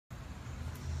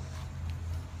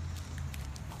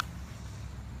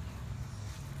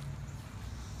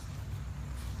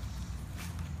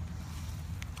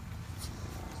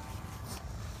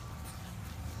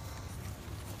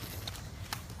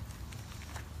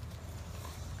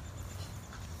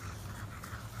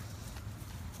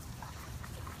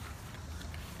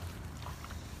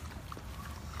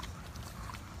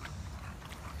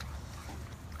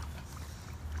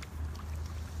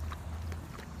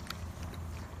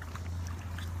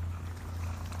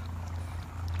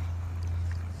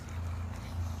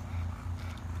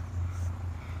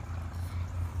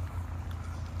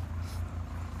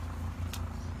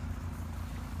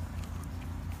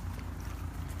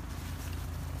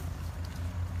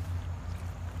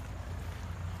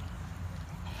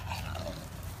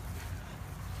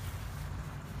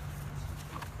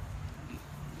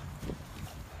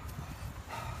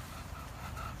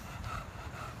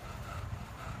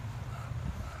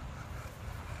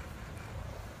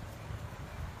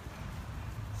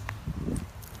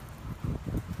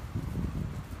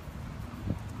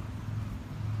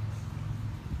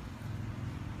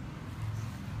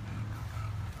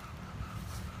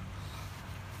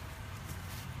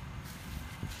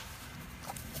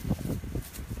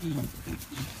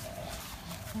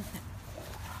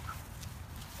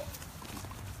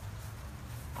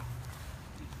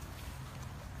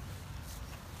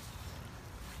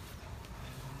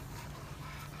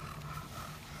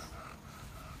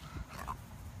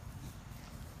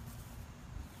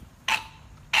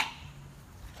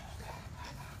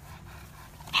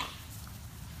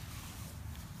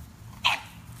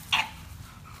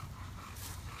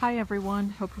Hi everyone,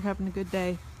 hope you're having a good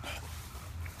day.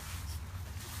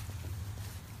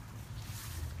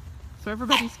 So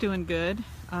everybody's doing good.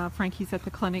 Frankie's at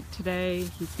the clinic today.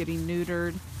 He's getting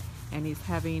neutered and he's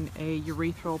having a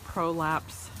urethral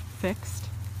prolapse fixed.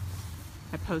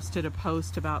 I posted a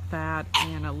post about that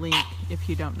and a link if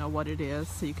you don't know what it is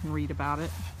so you can read about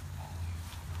it.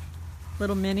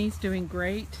 Little Minnie's doing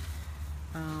great.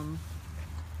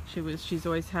 She's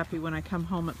always happy when I come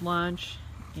home at lunch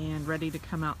and ready to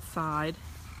come outside.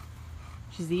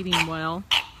 She's eating well.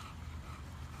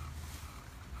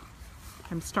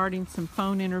 I'm starting some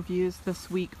phone interviews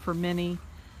this week for Minnie.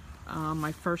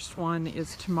 My first one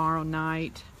is tomorrow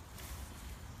night,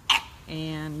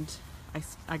 and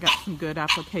I got some good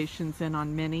applications in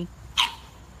on Minnie.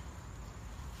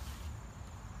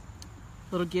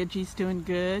 Little Gidgie's doing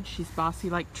good. She's bossy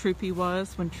like Troopy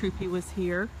was when Troopy was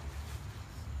here.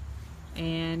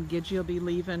 And Gidgie will be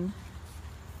leaving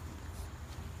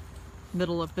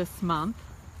middle of this month,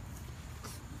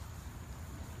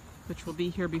 which will be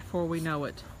here before we know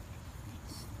it.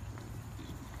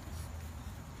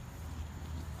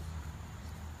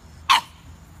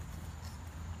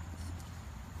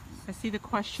 I see the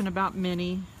question about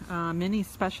Minnie. Minnie's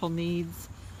special needs.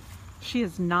 She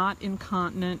is not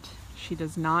incontinent. She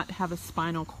does not have a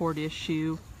spinal cord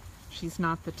issue. She's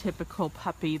not the typical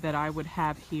puppy that I would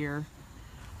have here.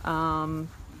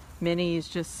 Minnie is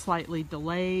just slightly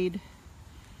delayed.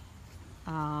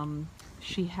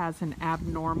 She has an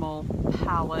abnormal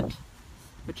palate,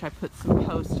 which I put some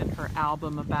posts in her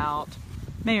album about.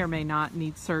 May or may not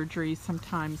need surgery.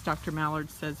 Sometimes Dr.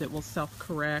 Mallard says it will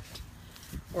self-correct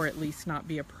or at least not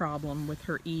be a problem with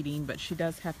her eating, but she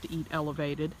does have to eat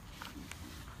elevated,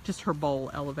 just her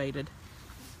bowl elevated.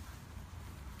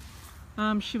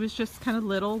 She was just kind of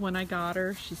little when I got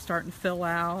her. She's starting to fill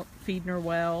out, feeding her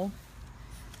well.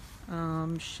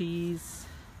 She's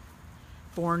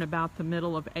born about the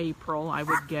middle of April, I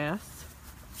would guess.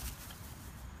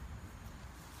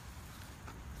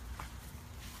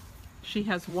 She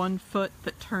has one foot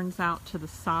that turns out to the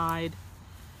side,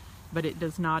 but it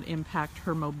does not impact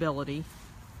her mobility.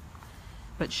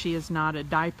 But she is not a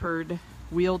diapered,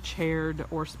 wheelchaired,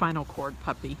 or spinal cord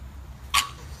puppy.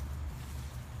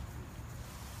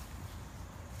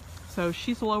 So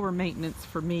she's lower maintenance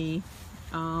for me.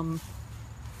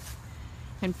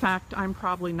 In fact, I'm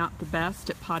probably not the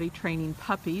best at potty training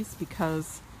puppies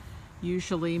because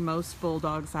usually most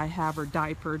bulldogs I have are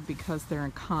diapered because they're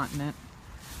incontinent.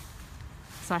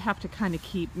 So I have to kind of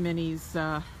keep Minnie's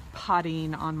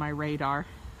pottying on my radar.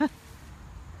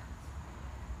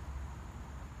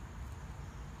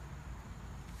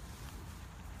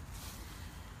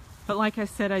 But like I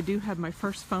said, I do have my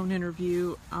first phone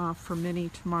interview for Minnie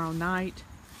tomorrow night.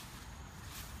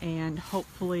 And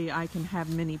hopefully I can have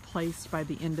Minnie placed by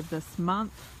the end of this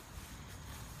month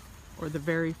or the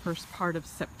very first part of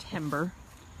September.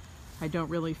 I don't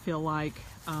really feel like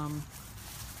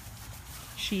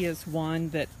she is one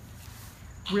that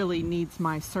really needs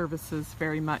my services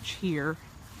very much here.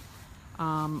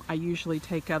 I usually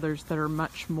take others that are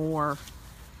much more,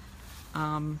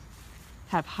 have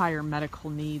higher medical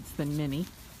needs than Minnie.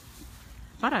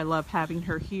 But I love having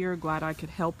her here, glad I could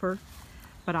help her.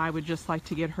 But I would just like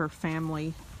to get her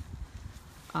family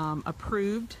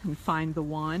approved and find the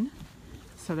one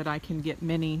so that I can get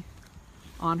Minnie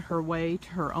on her way to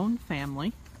her own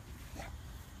family.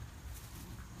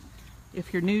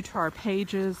 If you're new to our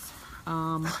pages,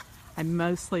 I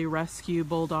mostly rescue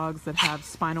bulldogs that have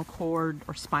spinal cord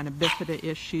or spina bifida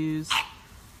issues,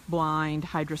 blind,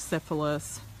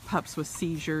 hydrocephalus, pups with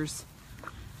seizures,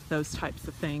 those types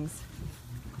of things.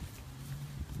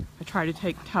 I try to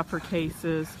take tougher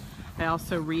cases. I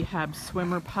also rehab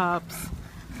swimmer pups.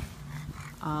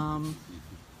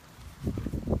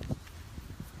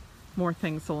 More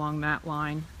things along that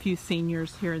line. A few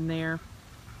seniors here and there.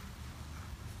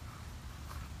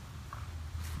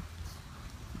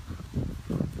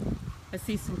 I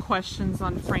see some questions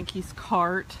on Frankie's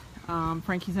cart.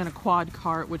 Frankie's in a quad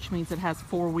cart, which means it has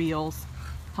 4 wheels,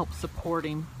 help support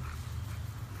him.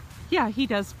 Yeah, he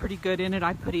does pretty good in it.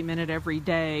 I put him in it every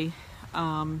day.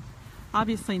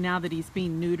 Obviously now that he's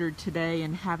being neutered today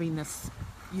and having this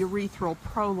urethral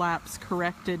prolapse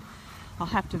corrected, I'll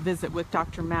have to visit with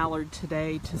Dr. Mallard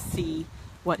today to see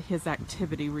what his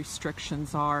activity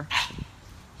restrictions are.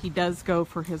 He does go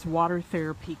for his water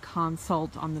therapy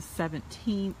consult on the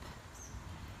 17th,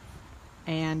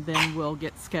 and then we'll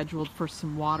get scheduled for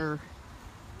some water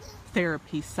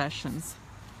therapy sessions.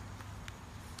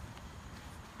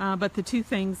 But the two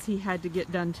things he had to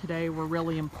get done today were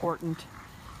really important.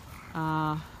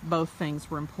 Both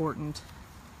things were important.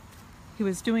 He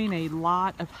was doing a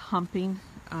lot of humping,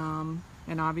 and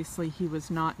obviously he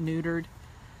was not neutered.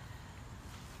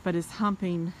 But his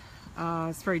humping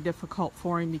is very difficult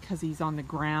for him because he's on the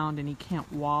ground and he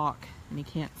can't walk and he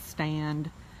can't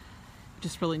stand.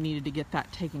 Just really needed to get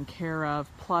that taken care of.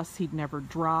 Plus he'd never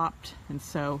dropped, and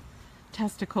so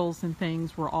testicles and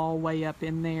things were all way up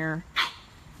in there.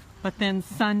 But then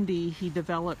Sunday he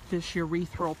developed this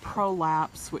urethral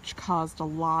prolapse, which caused a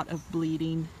lot of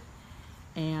bleeding,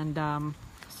 and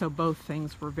so both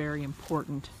things were very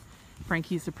important.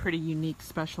 Frankie's a pretty unique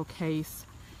special case.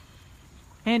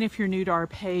 And if you're new to our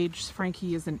page,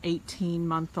 Frankie is an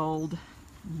 18-month-old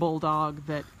bulldog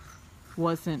that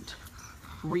wasn't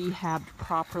rehabbed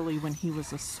properly when he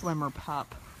was a swimmer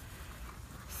pup.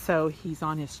 So he's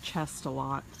on his chest a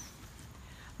lot.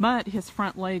 But his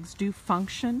front legs do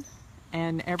function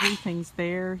and everything's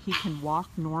there. He can walk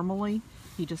normally.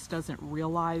 He just doesn't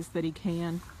realize that he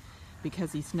can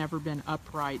because he's never been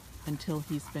upright until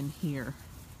he's been here.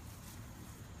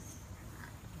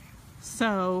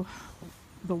 So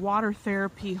the water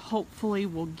therapy hopefully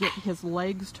will get his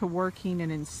legs to working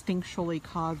and instinctually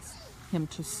cause him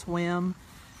to swim,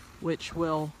 which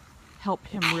will help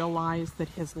him realize that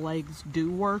his legs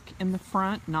do work in the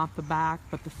front, not the back,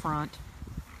 but the front.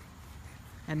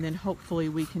 And then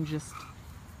hopefully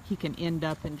he can end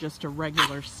up in just a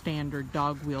regular standard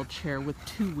dog wheelchair with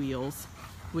 2 wheels,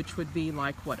 which would be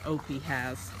like what Opie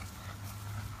has.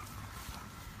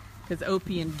 Because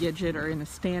Opie and Gidget are in a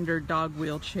standard dog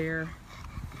wheelchair,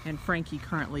 and Frankie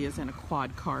currently is in a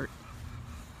quad cart.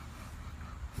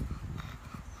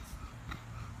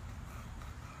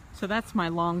 So that's my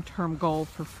long-term goal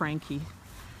for Frankie.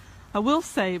 I will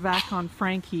say back on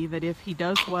Frankie that if he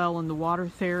does well in the water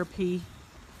therapy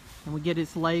and we get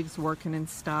his legs working and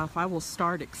stuff, I will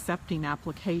start accepting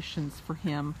applications for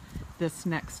him this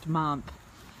next month.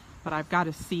 But I've got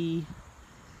to see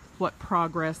what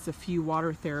progress a few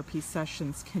water therapy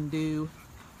sessions can do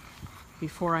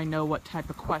before I know what type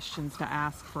of questions to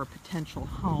ask for a potential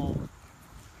home.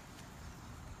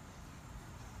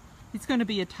 He's going to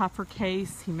be a tougher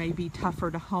case. He may be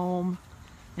tougher to home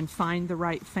and find the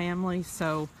right family,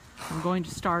 so I'm going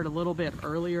to start a little bit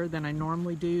earlier than I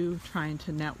normally do, trying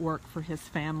to network for his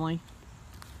family.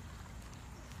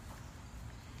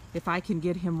 If I can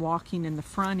get him walking in the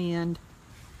front end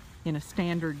in a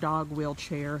standard dog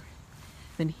wheelchair,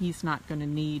 then he's not going to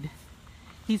need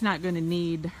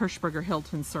Hirschberger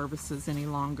Hilton services any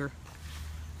longer.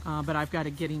 But I've got to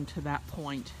get him to that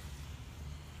point.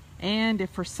 And if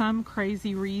for some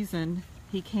crazy reason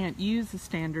he can't use a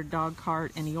standard dog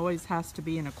cart and he always has to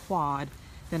be in a quad,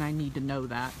 then I need to know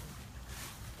that.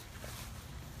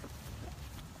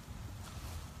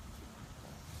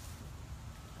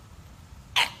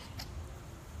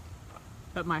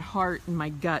 But my heart and my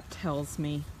gut tells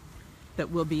me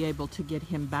that we'll be able to get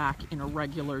him back in a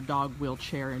regular dog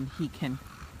wheelchair and he can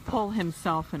pull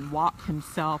himself and walk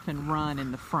himself and run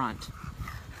in the front.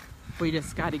 We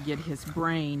just got to get his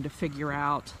brain to figure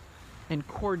out and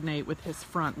coordinate with his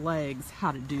front legs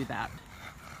how to do that.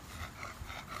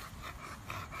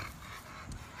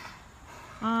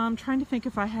 I'm trying to think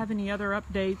if I have any other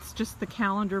updates. Just the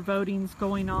calendar voting's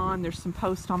going on. There's some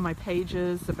posts on my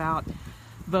pages about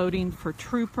voting for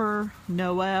Trooper,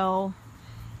 Noel,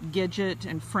 Gidget,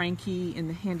 and Frankie in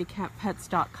the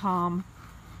handicappets.com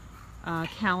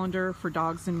calendar for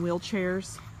dogs in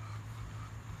wheelchairs.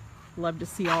 Love to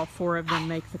see all 4 of them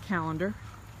make the calendar.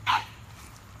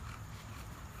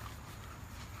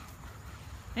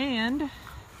 And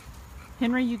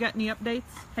Henry, you got any updates?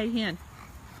 Hey Hen.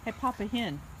 Hey Papa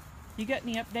Hen. You got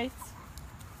any updates?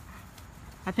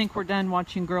 I think we're done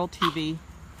watching Girl TV.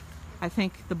 I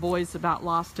think the boys about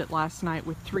lost it last night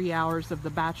with 3 hours of the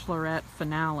Bachelorette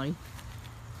finale.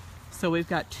 So we've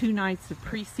got 2 nights of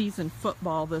preseason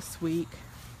football this week,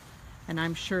 and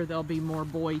I'm sure there'll be more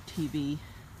boy TV.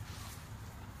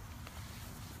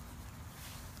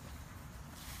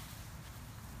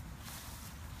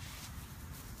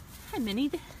 Hi,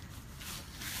 Minnie.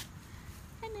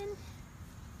 Hi, Minnie.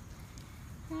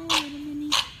 Hi, little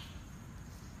Minnie.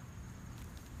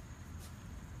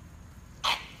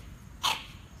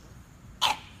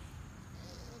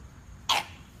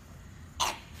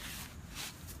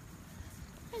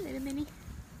 Hi, little Minnie.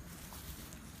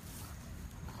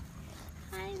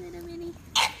 Hi, little Minnie.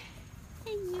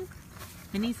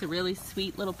 Minnie's a really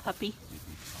sweet little puppy.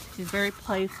 She's very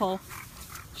playful.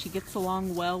 She gets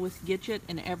along well with Gidget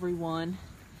and everyone.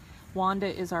 Wanda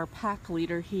is our pack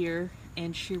leader here,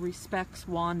 and she respects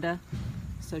Wanda,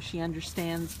 so she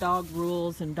understands dog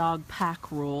rules and dog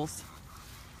pack rules.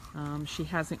 She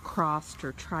hasn't crossed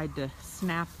or tried to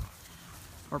snap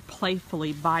or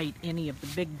playfully bite any of the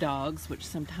big dogs, which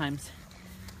sometimes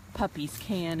puppies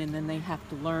can, and then they have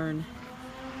to learn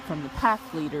from the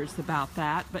pack leaders about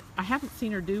that. But I haven't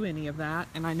seen her do any of that,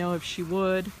 and I know if she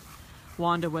would,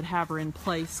 Wanda would have her in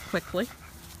place quickly.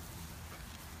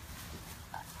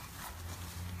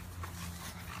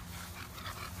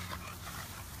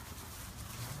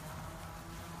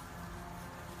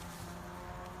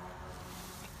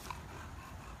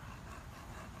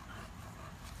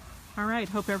 All right,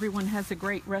 hope everyone has a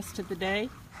great rest of the day,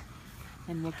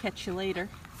 and we'll catch you later.